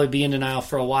 And they'll probably be in denial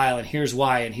for a while, and here's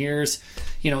why, and here's,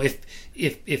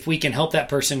 if we can help that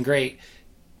person, great.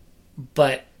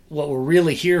 But what we're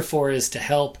really here for is to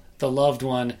help the loved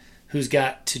one who's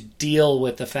got to deal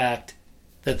with the fact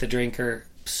that the drinker,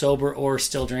 sober or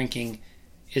still drinking,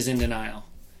 is in denial.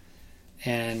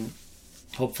 And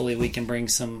hopefully we can bring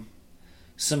some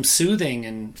soothing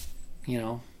and,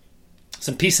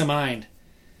 some peace of mind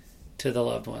to the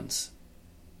loved ones.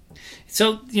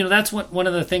 So, that's one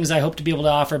of the things I hope to be able to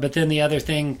offer. But then the other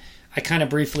thing, I kind of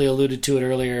briefly alluded to it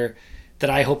earlier, that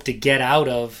I hope to get out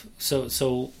of.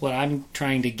 So what I'm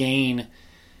trying to gain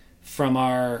from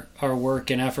our work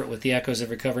and effort with the Echoes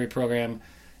of Recovery program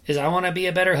is I want to be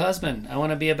a better husband. I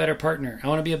want to be a better partner. I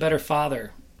want to be a better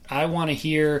father. I want to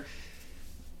hear,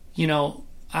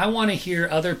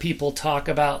 other people talk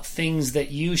about things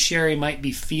that you, Sherry, might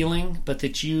be feeling, but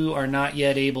that you are not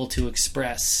yet able to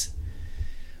express.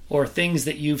 Or things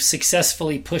that you've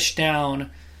successfully pushed down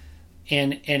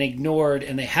and ignored,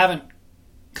 and they haven't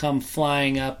come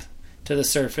flying up to the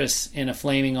surface in a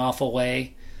flaming awful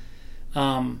way.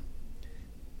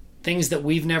 Things that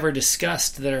we've never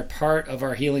discussed that are part of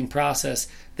our healing process,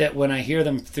 that when I hear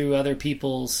them through other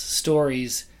people's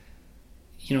stories,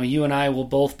 you and I will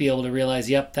both be able to realize,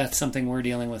 yep, that's something we're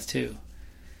dealing with too.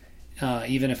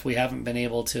 Even if we haven't been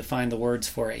able to find the words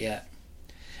for it yet.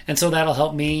 And so that'll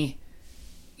help me,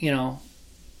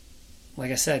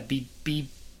 like I said, be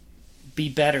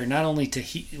better. Not only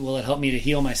will it help me to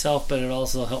heal myself, but it'll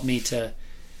also help me to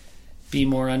be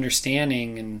more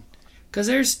understanding. And because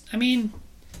in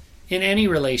any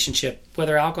relationship,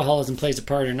 whether alcoholism plays a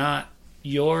part or not,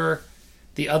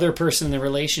 the other person in the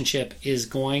relationship is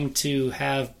going to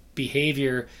have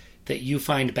behavior that you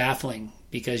find baffling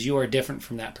because you are different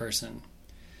from that person.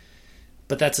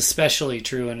 But that's especially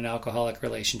true in an alcoholic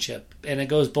relationship. And it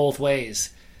goes both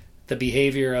ways. The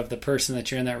behavior of the person that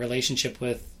you're in that relationship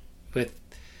with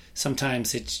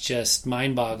sometimes it's just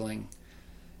mind-boggling.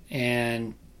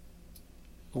 And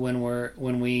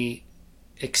when we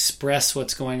express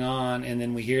what's going on and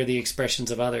then we hear the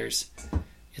expressions of others,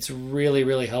 it's really,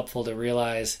 really helpful to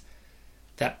realize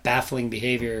that baffling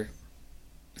behavior,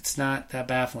 it's not that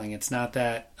baffling. It's not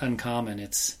that uncommon.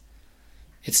 It's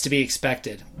to be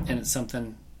expected. And it's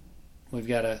something we've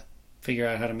got to figure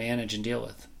out how to manage and deal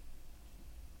with.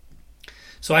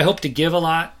 So I hope to give a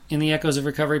lot in the Echoes of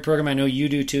Recovery program. I know you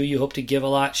do too. You hope to give a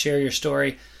lot, share your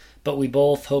story, but we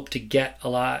both hope to get a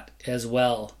lot as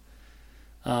well.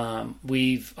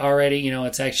 We've already,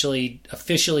 it's actually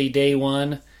officially day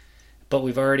one, but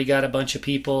we've already got a bunch of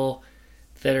people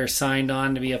that are signed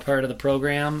on to be a part of the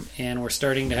program, and we're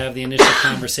starting to have the initial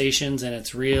conversations, and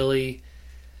it's really,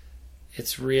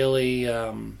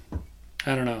 I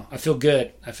don't know. I feel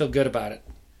good. I feel good about it.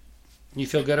 You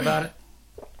feel good about it?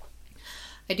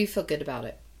 I do feel good about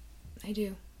it. I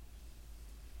do.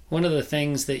 One of the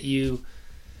things that you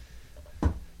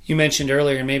mentioned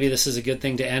earlier, and maybe this is a good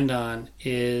thing to end on,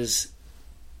 is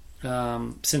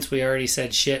since we already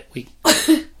said shit,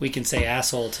 we can say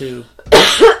asshole too.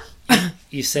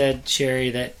 You said, Sherry,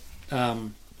 that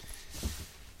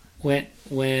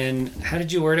when how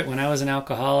did you word it? When I was an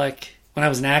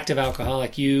active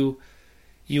alcoholic, you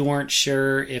weren't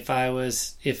sure if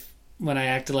when I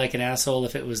acted like an asshole,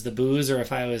 if it was the booze or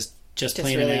if I was just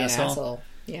plain really an asshole.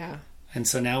 Yeah. And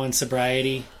so now in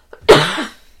sobriety,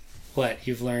 what,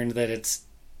 you've learned that it's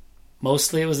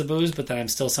mostly it was the booze, but that I'm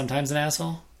still sometimes an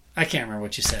asshole? I can't remember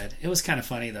what you said. It was kind of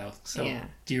funny though. So yeah.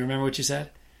 Do you remember what you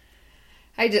said?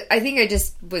 I think I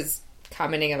just was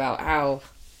commenting about how,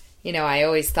 I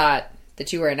always thought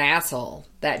that you were an asshole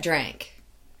that drank.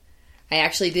 I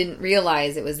actually didn't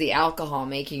realize it was the alcohol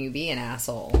making you be an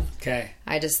asshole. Okay.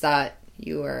 I just thought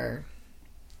you were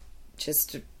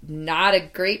just not a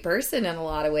great person in a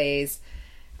lot of ways.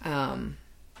 And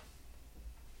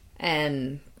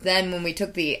then when we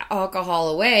took the alcohol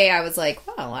away, I was like,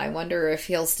 well, I wonder if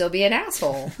he'll still be an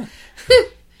asshole.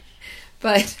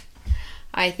 But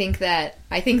I think that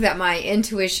my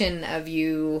intuition of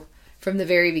you from the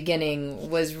very beginning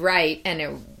was right, and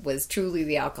it was truly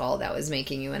the alcohol that was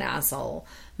making you an asshole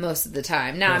most of the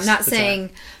time. Now, I'm not saying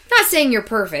you're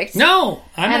perfect. No,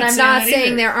 I'm not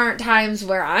saying there aren't times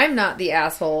where I'm not the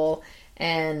asshole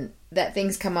and that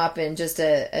things come up in just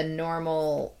a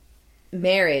normal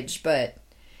marriage, but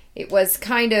it was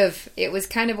kind of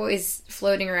always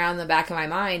floating around in the back of my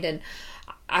mind. And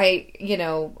I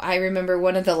remember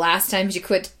one of the last times you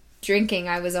quit drinking,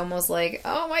 I was almost like,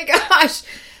 oh my gosh,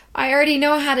 I already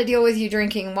know how to deal with you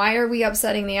drinking. Why are we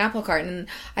upsetting the apple cart? And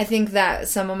I think that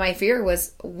some of my fear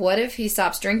was, what if he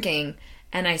stops drinking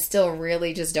and I still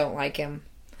really just don't like him?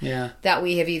 Yeah. That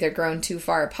we have either grown too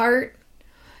far apart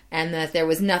and that there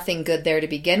was nothing good there to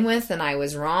begin with and I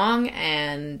was wrong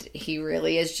and he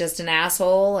really is just an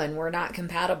asshole and we're not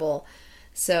compatible.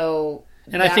 So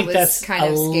and I think that's kind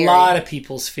of a lot of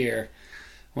people's fear.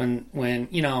 When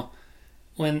you know,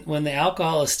 when the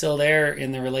alcohol is still there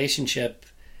in the relationship,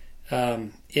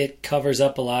 it covers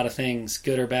up a lot of things,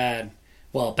 good or bad.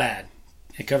 Well, bad.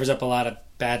 It covers up a lot of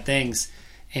bad things,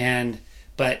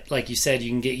 but like you said, you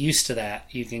can get used to that.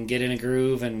 You can get in a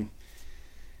groove and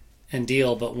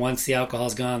deal. But once the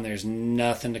alcohol's gone, there's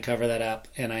nothing to cover that up.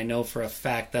 And I know for a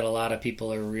fact that a lot of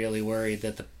people are really worried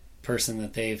that the person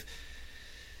that they've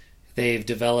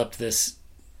developed this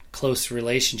close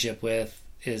relationship with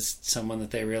is someone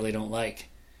that they really don't like.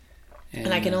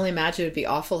 And I can only imagine it would be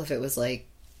awful if it was like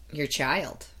your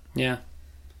child. Yeah.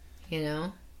 You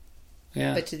know?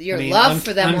 Yeah. But your love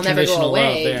for them will never go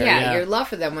away. There, your love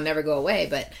for them will never go away,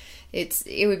 but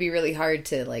it would be really hard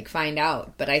to like find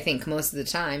out. But I think most of the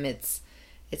time it's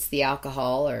the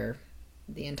alcohol or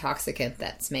the intoxicant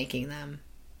that's making them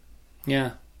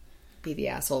be the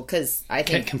asshole. Because I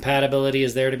think compatibility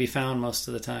is there to be found most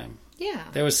of the time. Yeah.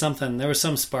 There was some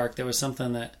spark. There was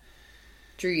something that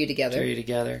drew you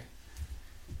together.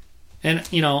 And,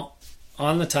 you know,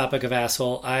 on the topic of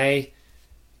asshole,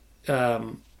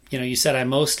 you know, you said I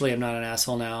mostly am not an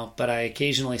asshole now, but I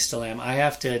occasionally still am. I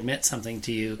have to admit something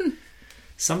to you.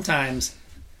 Sometimes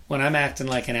when I'm acting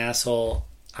like an asshole,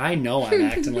 I know I'm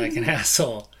acting like an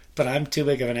asshole, but I'm too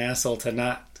big of an asshole to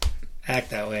not act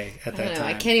that way at that time.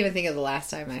 I can't even think of the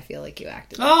last time I feel like you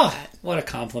acted like that. What a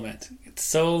compliment. It's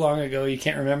so long ago you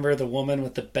can't remember the woman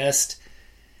with the best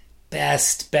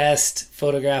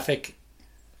photographic,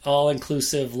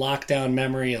 all-inclusive lockdown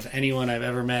memory of anyone I've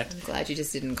ever met. I'm glad you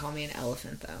just didn't call me an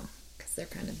elephant, though, because they're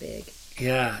kind of big.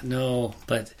 Yeah, no,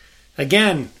 but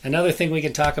again, another thing we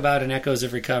can talk about in Echoes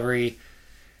of Recovery,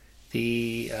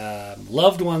 the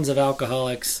loved ones of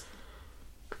alcoholics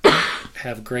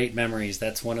have great memories.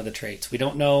 That's one of the traits. We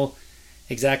don't know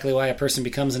exactly why a person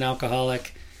becomes an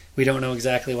alcoholic. We don't know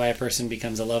exactly why a person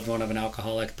becomes a loved one of an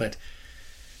alcoholic, but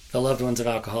the loved ones of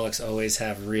alcoholics always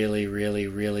have really, really,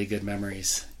 really good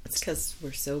memories. It's because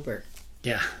we're sober.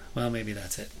 Yeah, well, maybe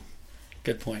that's it.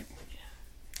 Good point.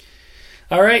 Yeah.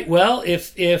 All right, well,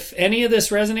 if any of this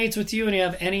resonates with you and you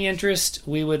have any interest,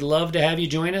 we would love to have you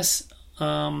join us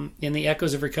in the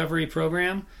Echoes of Recovery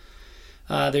program.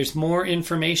 There's more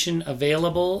information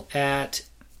available at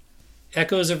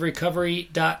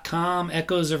echoesofrecovery.com,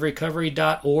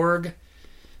 echoesofrecovery.org.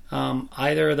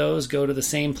 Either of those go to the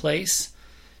same place.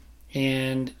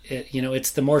 And,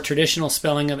 it's the more traditional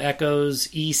spelling of Echoes,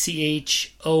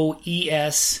 ECHOES.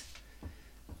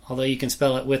 Although you can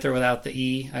spell it with or without the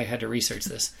E. I had to research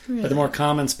this. Really? But the more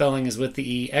common spelling is with the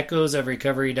E.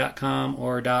 echoesofrecovery.com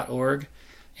or .org.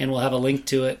 And we'll have a link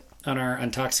to it on our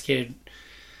Untoxicated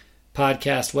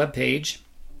podcast webpage.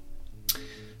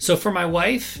 So for my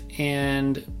wife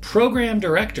and program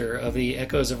director of the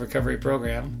Echoes of Recovery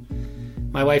program,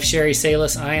 my wife, Sherry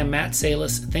Salis, I am Matt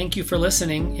Salis. Thank you for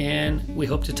listening, and we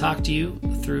hope to talk to you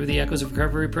through the Echoes of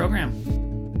Recovery program.